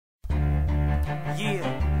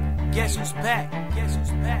Yeah, guess who's back?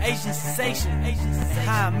 Asian sensation,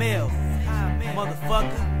 high male,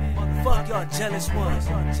 motherfucker. Fuck y'all jealous ones.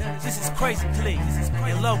 This is Krazie Klick,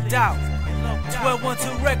 and low doubt.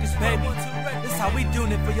 1212 Records, baby. This how we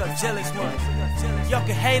doing it for y'all jealous ones. Y'all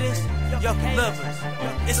can hate us, y'all can love us.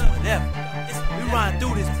 It's whatever. We ride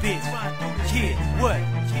through this bitch. Yeah, what?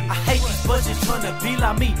 I hate these budgets tryna be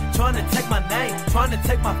like me, tryna take my name, tryna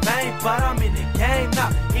take my fame, but I'm in the game now,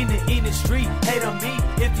 in the industry. Hate on me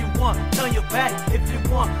if you want, turn your back if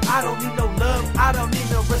you want. I don't need no love, I don't need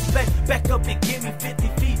no respect. Back up and give me 50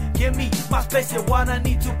 feet, give me my space and why I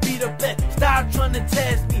need to be the best. Stop trying to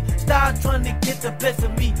test me, stop trying to get the best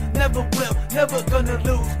of me. Never will, never gonna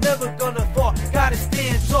lose, never gonna fall. Gotta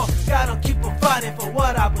stand tall, gotta keep on fighting for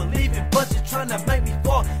what I believe in. Budget trying to make me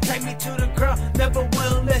fall, take me to the ground. Never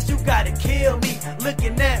will unless you gotta kill me.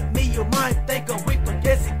 Looking at me, your mind think I'm weak, but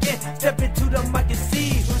guess again. Step into the mic and see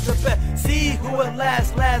who's the best. See who will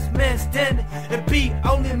last man standing. It be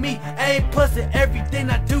only me, A plus in everything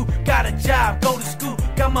I do. Got a job, go to school,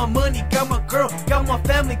 got my money, got my girl, got my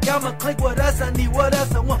family, got my clique. What else I need, what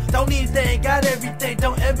else I want? Don't need anything, got everything.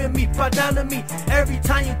 Don't envy me, fall down to me. Every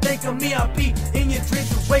time you think of me, I'll be in your dreams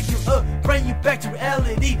to wake you up, bring you back to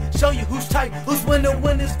reality. Show you who's tight, who's winning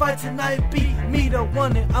when this fight tonight. Be me, the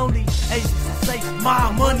one and only Asian sensation.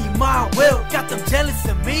 My money, my wealth, got them jealous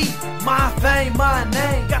of me. My fame, my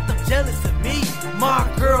name, got them jealous of me. My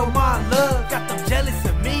girl, my love, got them jealous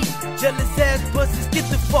of me. Jealous ass busters, get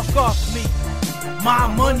the fuck off me. My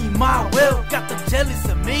money, my wealth, got them jealous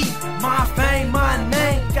of me. My fame, my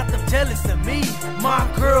name, got them jealous of me. My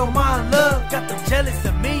girl, my love, got them jealous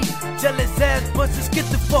of me. Jealous ass busters, get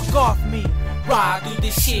the fuck off me. Ride through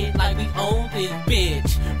this shit like we own this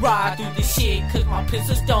bitch. Ride through this shit cause my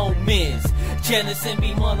pistols don't miss. Jealous and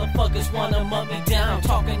me motherfuckers wanna mug me down.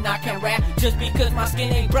 Talking I can rap just because my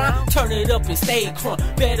skin ain't brown. Turn it up and stay crunk.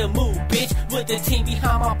 Better move, bitch. With the team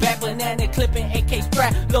behind my back, banana clipping, AK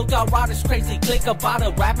strap. Low dog riders, Krazie Klick about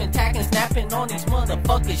a rapping, tagging, snapping on these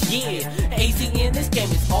motherfuckers. Yeah, AZ in this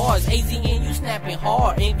game is ours. AZ in you snapping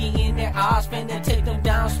hard. Envy in their eyes, finna take them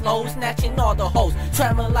down slow, snatching all the hoes.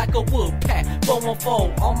 Traveling like a wood pack.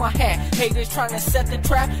 414 on my hat. Haters trying to set the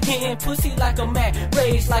trap. Hitting pussy like a mat.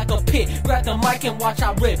 Rage like a pit. Grab the mic and watch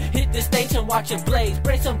I rip. Hit the stage and watch it blaze.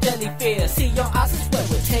 Bring some deadly fear. See your eyes is wet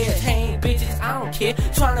with tears. Hey bitches, I don't care.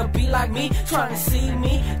 Trying to be like me. Trying to see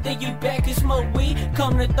me. Think you back and smoke weed.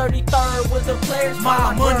 Come to 33rd with the players.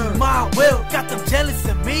 My money, my wealth, got them jealous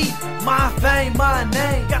of me. My fame, my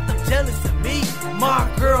name, got them jealous of me.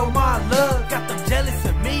 My girl, my love, got them jealous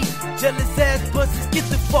of me. Jealous ass busters, get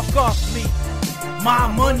the fuck off me. My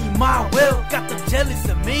money, my wealth, got them jealous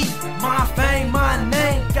of me. My fame, my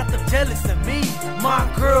name, got them jealous of me.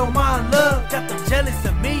 My girl, my love, got them jealous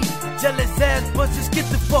of me. Jealous ass busters, get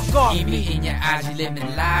the fuck off me. me. In your eyes, you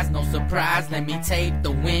living lies, no surprise. Let me tape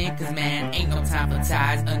the win, cause man, ain't no time for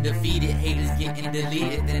ties. Undefeated, haters getting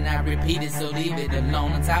deleted, then I repeat it, so leave it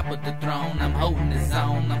alone. On top of the throne, I'm holding the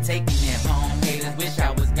zone, I'm taking it home. Haters wish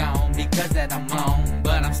I was gone, because that I'm on.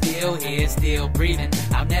 But I'm still here, still breathing.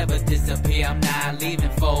 I'll never disappear, I'm not leaving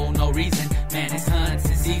for no reason. Man, it's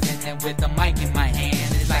hunting season, and with the mic in my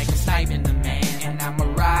hand, it's like I'm sniping the man. And I'ma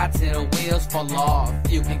ride till the wheels fall off.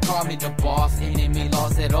 You can call me the boss, enemy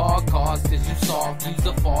lost at all costs. Cause you soft, use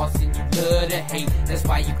the false, and you love to hate. That's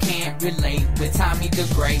why you can't relate with Tommy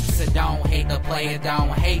the Great. So don't hate the player, don't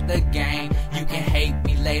hate the game. You can hate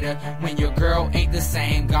me later when your girl ain't the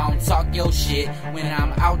same. Gon' talk your shit when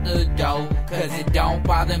I'm out the door, cause it don't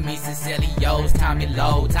bother me. Sincerely yours, Tommy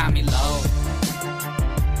Low, Tommy Low.